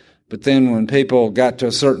 But then when people got to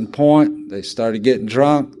a certain point, they started getting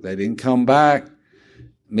drunk, they didn't come back,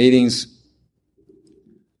 meetings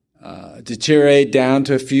deteriorated down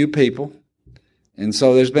to a few people. And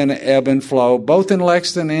so there's been an ebb and flow, both in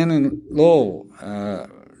Lexington and in Louisville.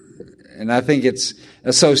 And I think it's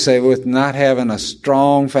associated with not having a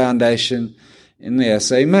strong foundation in the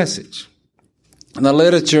SA message. And the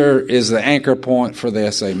literature is the anchor point for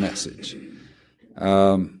the SA message.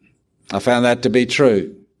 I found that to be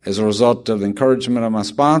true as a result of the encouragement of my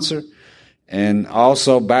sponsor, and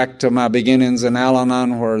also back to my beginnings in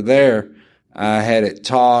Al-Anon, where there I had it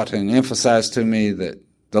taught and emphasized to me that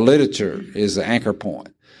the literature is the anchor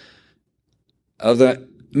point of the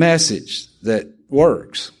message that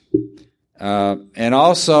works. And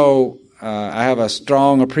also, I have a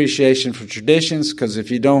strong appreciation for traditions, because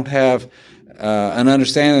if you don't have an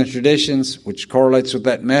understanding of traditions, which correlates with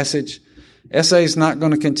that message, SA is not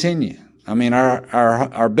going to continue. I mean,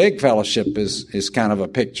 our big fellowship is kind of a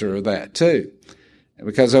picture of that too,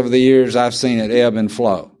 because over the years I've seen it ebb and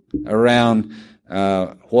flow around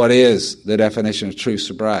what is the definition of true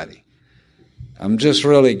sobriety. I'm just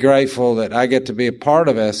really grateful that I get to be a part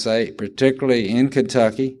of SA, particularly in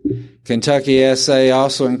Kentucky. Kentucky SA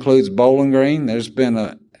also includes Bowling Green. There's been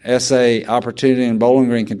a SA opportunity in Bowling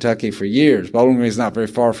Green, Kentucky for years. Bowling Green is not very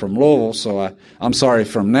far from Louisville,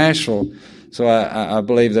 from Nashville. So I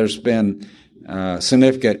believe there's been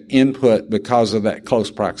significant input because of that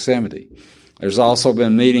close proximity. There's also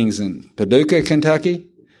been meetings in Paducah, Kentucky,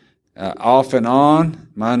 off and on.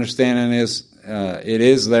 My understanding is it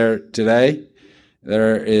is there today.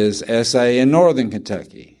 There is SA in Northern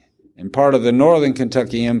Kentucky. And part of the Northern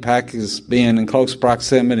Kentucky impact is being in close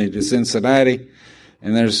proximity to Cincinnati,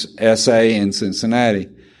 and there's SA in Cincinnati.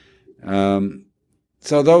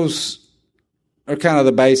 So those are kind of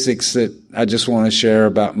the basics that I just want to share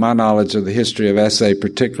about my knowledge of the history of SA,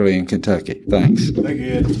 particularly in Kentucky. Thanks. Thank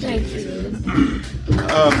you, Ed. Thank you.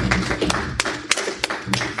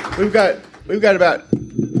 We've got about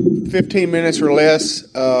 15 minutes or less.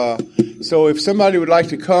 So if somebody would like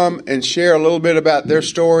to come and share a little bit about their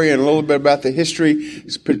story and a little bit about the history,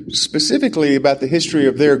 specifically about the history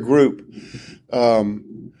of their group,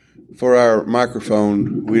 for our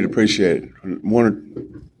microphone, we'd appreciate it.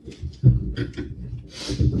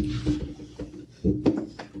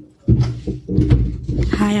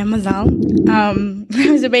 Hi, I'm Azal. I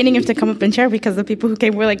was debating if to come up and share because the people who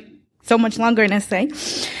came were like so much longer in SA.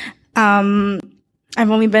 I've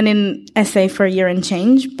only been in SA for a year and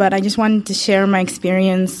change, but I just wanted to share my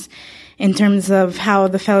experience in terms of how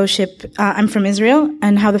the fellowship, I'm from Israel,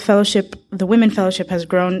 and how the fellowship, the women fellowship has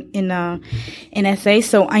grown in SA.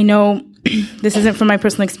 So I know this isn't from my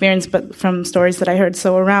personal experience, but from stories that I heard.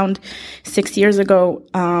 So around 6 years ago,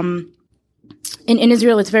 in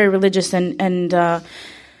Israel, it's very religious, and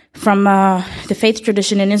from the faith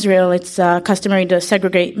tradition in Israel, it's customary to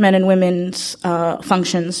segregate men and women's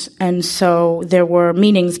functions. And so there were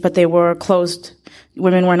meetings, but they were closed.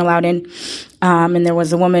 Women weren't allowed in. And there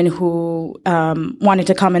was a woman who wanted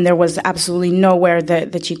to come, and there was absolutely nowhere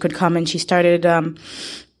that she could come. And she started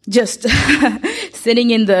just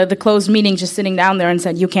sitting in the closed meeting, just sitting down there, and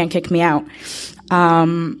said, "You can't kick me out."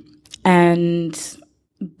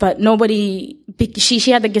 But nobody,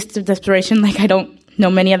 she had the gift of desperation, like I don't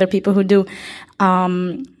know many other people who do.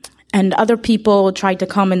 And other people tried to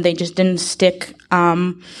come and they just didn't stick.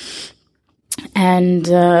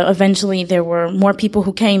 Eventually there were more people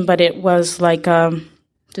who came, but it was like,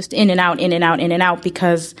 just in and out,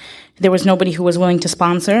 because there was nobody who was willing to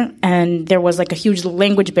sponsor. And there was like a huge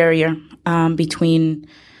language barrier, between,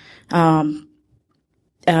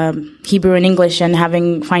 Hebrew and English, and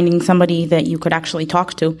finding somebody that you could actually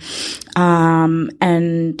talk to.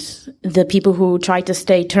 And the people who tried to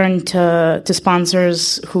stay turned to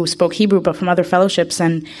sponsors who spoke Hebrew, but from other fellowships,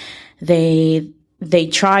 and they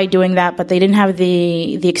tried doing that, but they didn't have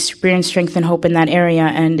the experience, strength, and hope in that area,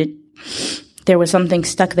 and there was something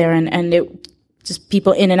stuck there, and it just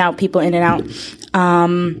people in and out.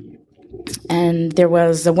 And there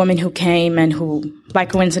was a woman who came and who, by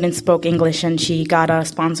coincidence, spoke English, and she got a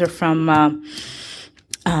sponsor from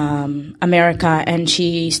America, and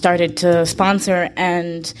she started to sponsor,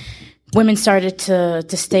 and women started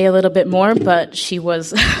to stay a little bit more, but she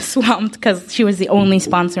was swamped because she was the only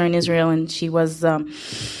sponsor in Israel, and she was,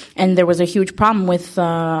 and there was a huge problem with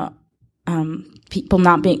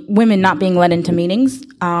women not being let into meetings,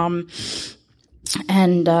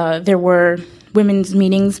 and there were women's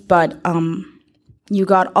meetings, but you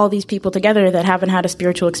got all these people together that haven't had a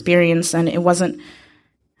spiritual experience, and it wasn't,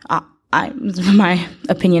 my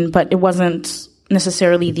opinion, but it wasn't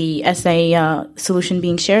necessarily the SA solution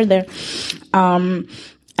being shared there.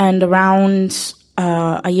 And around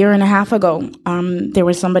a year and a half ago, there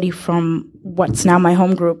was somebody from what's now my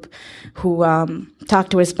home group who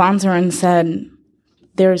talked to his sponsor and said,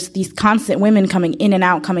 there's these constant women coming in and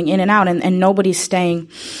out, and nobody's staying.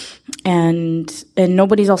 And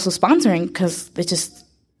nobody's also sponsoring because it's just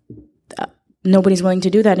nobody's willing to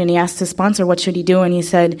do that. And he asked his sponsor, what should he do? And he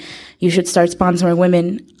said, you should start sponsoring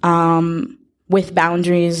women with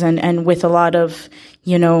boundaries and with a lot of,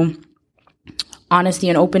 honesty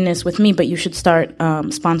and openness with me, but you should start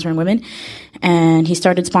sponsoring women. And he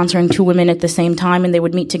started sponsoring 2 women at the same time, and they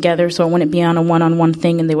would meet together, so it wouldn't be on a one-on-one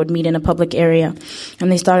thing, and they would meet in a public area.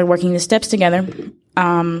 And they started working the steps together.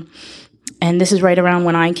 And this is right around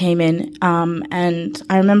when I came in. And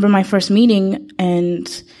I remember my first meeting,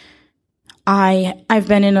 and I've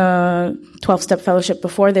been in a 12-step fellowship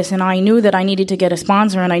before this, and I knew that I needed to get a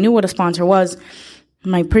sponsor, and I knew what a sponsor was.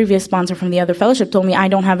 My previous sponsor from the other fellowship told me, I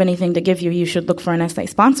don't have anything to give you. You should look for an SA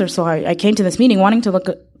sponsor. So I came to this meeting wanting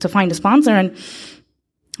to find a sponsor, and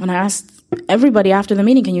I asked everybody after the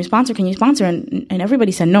meeting, can you sponsor? And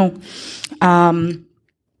everybody said no.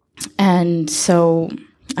 And so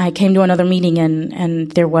I came to another meeting,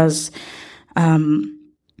 and there was a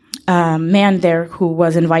man there who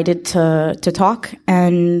was invited to talk,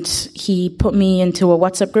 and he put me into a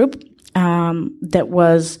WhatsApp group that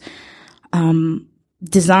was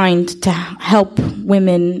designed to help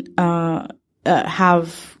women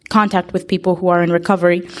have contact with people who are in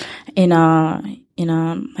recovery in a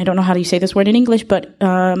I don't know how do you say this word in English, but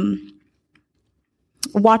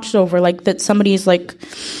watched over, like that somebody is like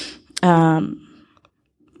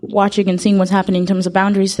watching and seeing what's happening in terms of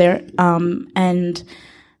boundaries there. And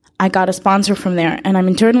I got a sponsor from there, and I'm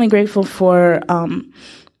eternally grateful for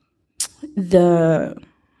the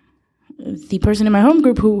person in my home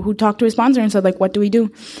group who talked to his sponsor and said, like, what do we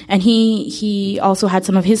do? And he also had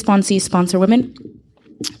some of his sponsees sponsor women.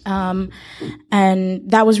 And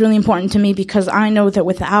that was really important to me because I know that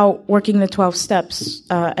without working the 12 steps,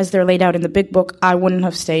 as they're laid out in the big book, I wouldn't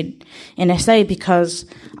have stayed in SA because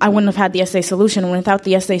I wouldn't have had the SA solution. And without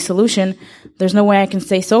the SA solution, there's no way I can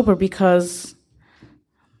stay sober because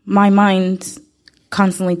my mind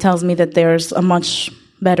constantly tells me that there's a much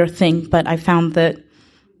better thing, but I found that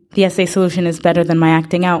the SA solution is better than my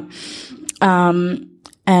acting out. And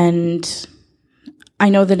I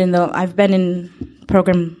know that I've been in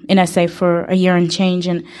program in SA for a year and change,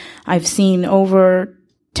 and I've seen over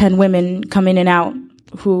 10 women come in and out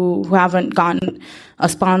who haven't gotten a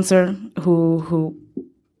sponsor, who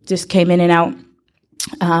just came in and out.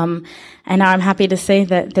 And now I'm happy to say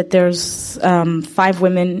that there's 5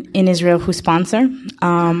 women in Israel who sponsor,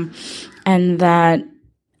 and that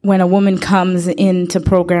when a woman comes into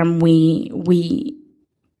program, we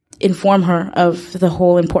inform her of the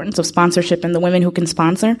whole importance of sponsorship and the women who can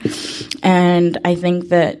sponsor. And I think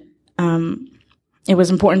that it was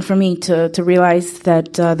important for me to realize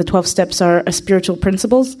that the 12 steps are spiritual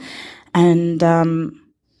principles, and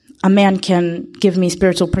a man can give me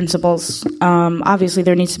spiritual principles. Obviously,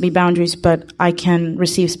 there needs to be boundaries, but I can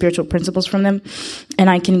receive spiritual principles from them, and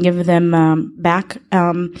I can give them back.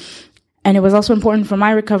 And it was also important for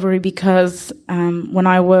my recovery because when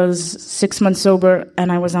I was 6 months sober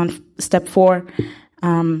and I was on step 4,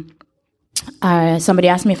 somebody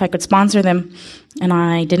asked me if I could sponsor them, and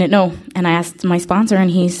I didn't know. And I asked my sponsor,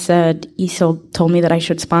 and he said, Isil told me that I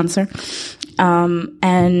should sponsor.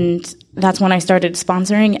 And that's when I started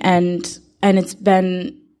sponsoring, and it's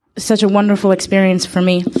been such a wonderful experience for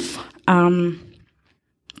me,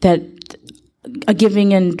 that a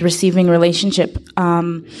giving and receiving relationship.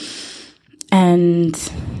 And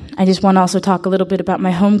I just want to also talk a little bit about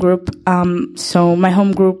my home group. So my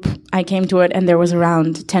home group, I came to it and there was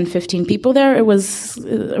around 10, 15 people there. It was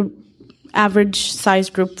an average size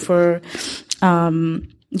group for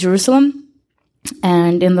Jerusalem.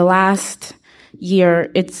 And in the last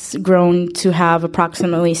year, it's grown to have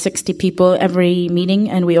approximately 60 people every meeting,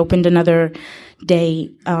 and we opened another day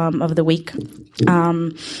of the week.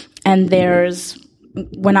 And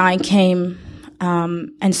when I came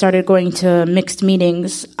and started going to mixed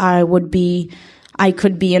meetings, I could be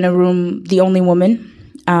in a room, the only woman.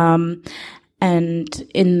 And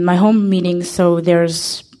in my home meetings, so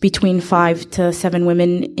there's between 5 to 7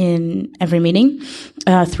 women in every meeting,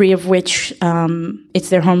 3 of which, it's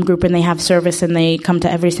their home group and they have service and they come to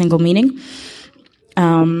every single meeting.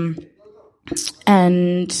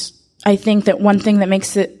 And I think that one thing that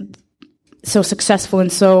makes it so successful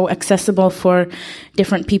and so accessible for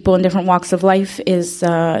different people in different walks of life is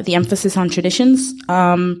the emphasis on traditions.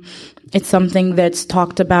 It's something that's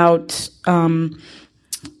talked about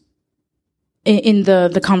in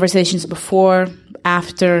the conversations before,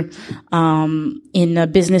 after,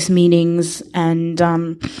 in business meetings, and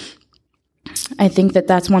I think that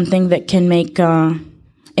that's one thing that can make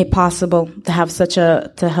it possible to have such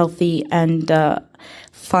a healthy and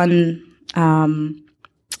fun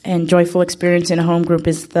and joyful experience in a home group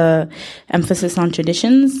is the emphasis on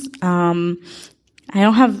traditions. I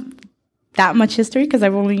don't have that much history because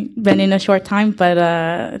I've only been in a short time,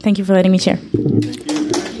 but thank you for letting me share.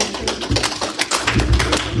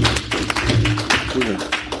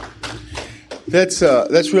 That's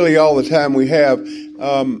really all the time we have.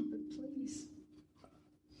 Please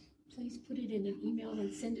put it in an email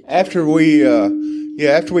and send it. After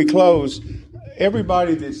we close,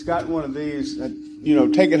 everybody that's got one of these,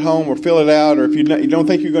 take it home or fill it out, or if you don't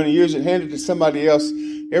think you're going to use it, hand it to somebody else.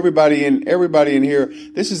 Everybody in here.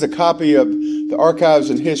 This is a copy of the Archives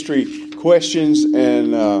and History questions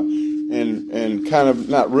and kind of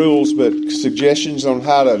not rules but suggestions on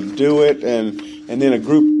how to do it, and then a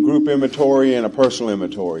group inventory and a personal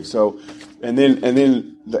inventory. So, and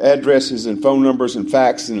then the addresses and phone numbers and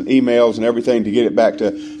fax and emails and everything to get it back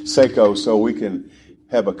to SECO so we can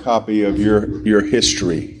have a copy of your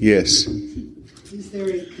history. Yes. Is there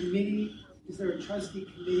a committee? Is there a trustee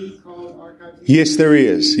committee called Archives? Yes, there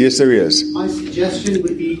is. My suggestion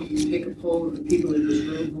would be you take a poll of the people in this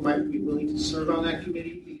room who might be willing to serve on that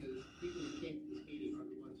committee, because people who came to this meeting are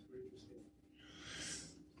the ones who are interested.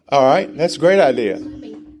 All right, that's a great idea.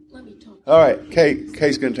 Let me talk All right,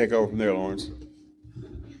 Kate's going to take over from there, Lawrence.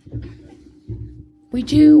 We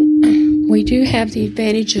do have the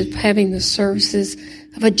advantage of having the services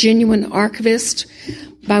of a genuine archivist,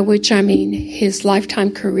 by which I mean his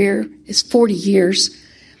lifetime career is 40 years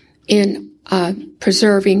in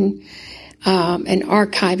preserving and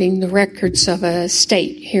archiving the records of a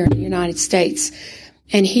state here in the United States.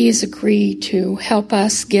 And he has agreed to help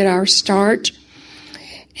us get our start.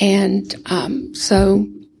 And so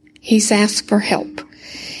he's asked for help.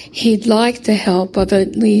 He'd like the help of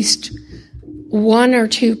at least one or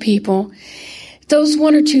two people. Those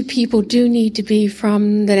one or two people do need to be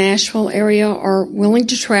from the Nashville area or willing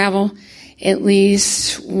to travel at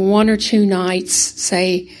least 1 or 2 nights,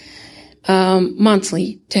 say,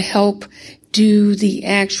 monthly, to help do the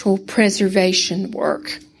actual preservation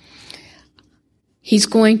work. He's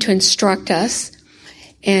going to instruct us,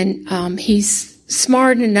 and he's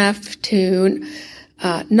smart enough to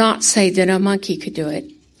not say that a monkey could do it.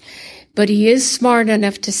 But he is smart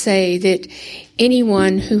enough to say that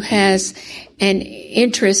anyone who has an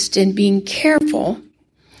interest in being careful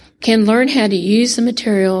can learn how to use the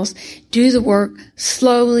materials, do the work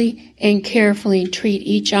slowly and carefully, and treat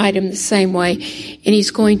each item the same way. And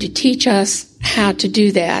he's going to teach us how to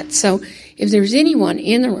do that. So if there's anyone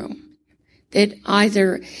in the room that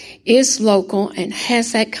either is local and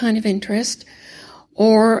has that kind of interest,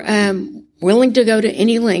 or willing to go to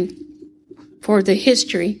any length for the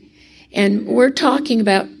history, and we're talking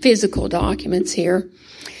about physical documents here.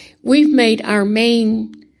 We've made our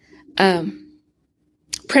main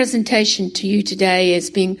presentation to you today as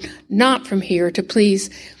being not from here to please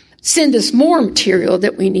send us more material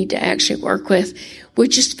that we need to actually work with,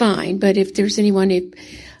 which is fine. But if there's anyone,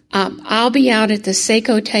 I'll be out at the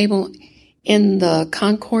Seiko table in the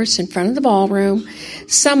concourse in front of the ballroom.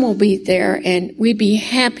 Some will be there, and we'd be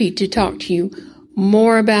happy to talk to you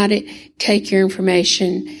more about it, take your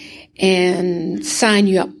information, and sign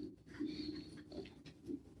you up.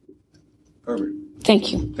 Perfect.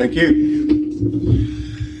 Thank you. Thank you.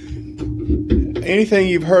 Anything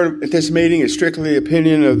you've heard at this meeting is strictly the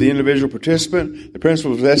opinion of the individual participant. The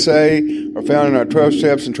principles of SA are found in our 12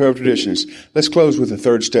 steps and 12 traditions. Let's close with a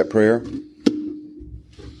third step prayer.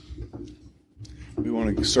 We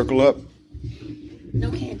want to circle up. No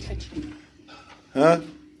hand touching. Huh?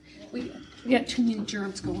 We got too many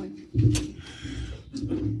germs going.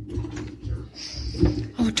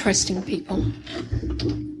 Oh, trusting people.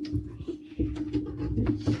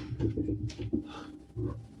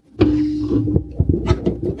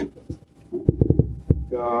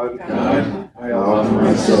 God, I offer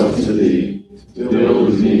myself to Thee, to build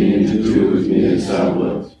with me and to do with me as Thou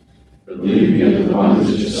wilt. Relieve me of the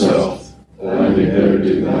bondage of self, that I may better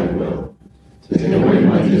do Thy will. Take away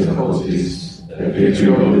my difficulties, and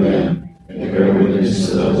victory over them, and bear witness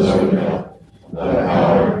to those I would help. Thy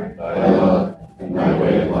power, Thy love, and Thy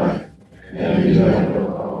way of life, and be Thy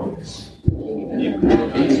will always.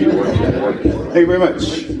 Thank you very much.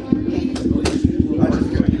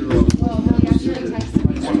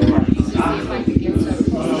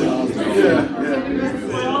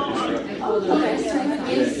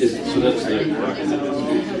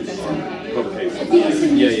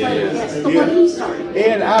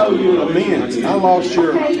 Ed, I owe you an amends. I lost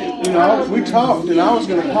your, we talked and I was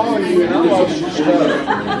going to call you and I lost your stuff.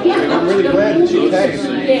 And I'm really glad that you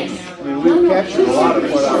came. I mean, we've captured a lot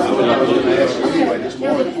of what I was going to ask you anyway this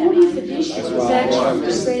morning. Thank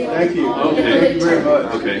you. Thank you very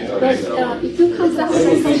much. It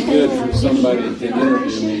would be good for somebody to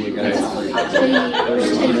interview me, you guys.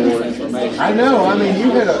 There's some more information. I know. I mean,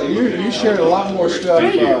 you shared a lot more stuff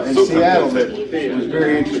in Seattle that was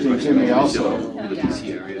very interesting to me also.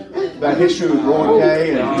 About history with Roy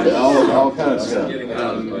Kay and all kind of stuff.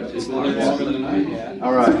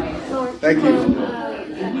 All right. Thank you.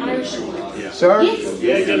 Sir?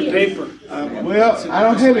 Yeah, I got a paper. Well, I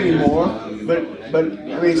don't have any more, but I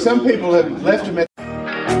mean, some people have left them at.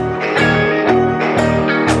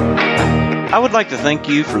 I would like to thank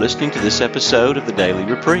you for listening to this episode of the Daily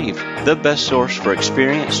Reprieve, the best source for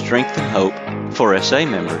experience, strength, and hope for SA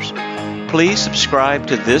members. Please subscribe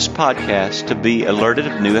to this podcast to be alerted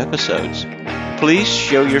of new episodes. Please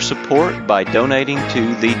show your support by donating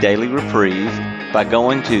to the Daily Reprieve by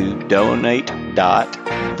going to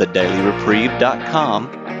donate.thedailyreprieve.com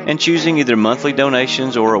and choosing either monthly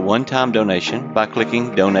donations or a one-time donation by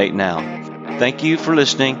clicking Donate Now. Thank you for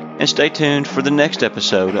listening, and stay tuned for the next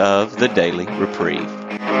episode of The Daily Reprieve.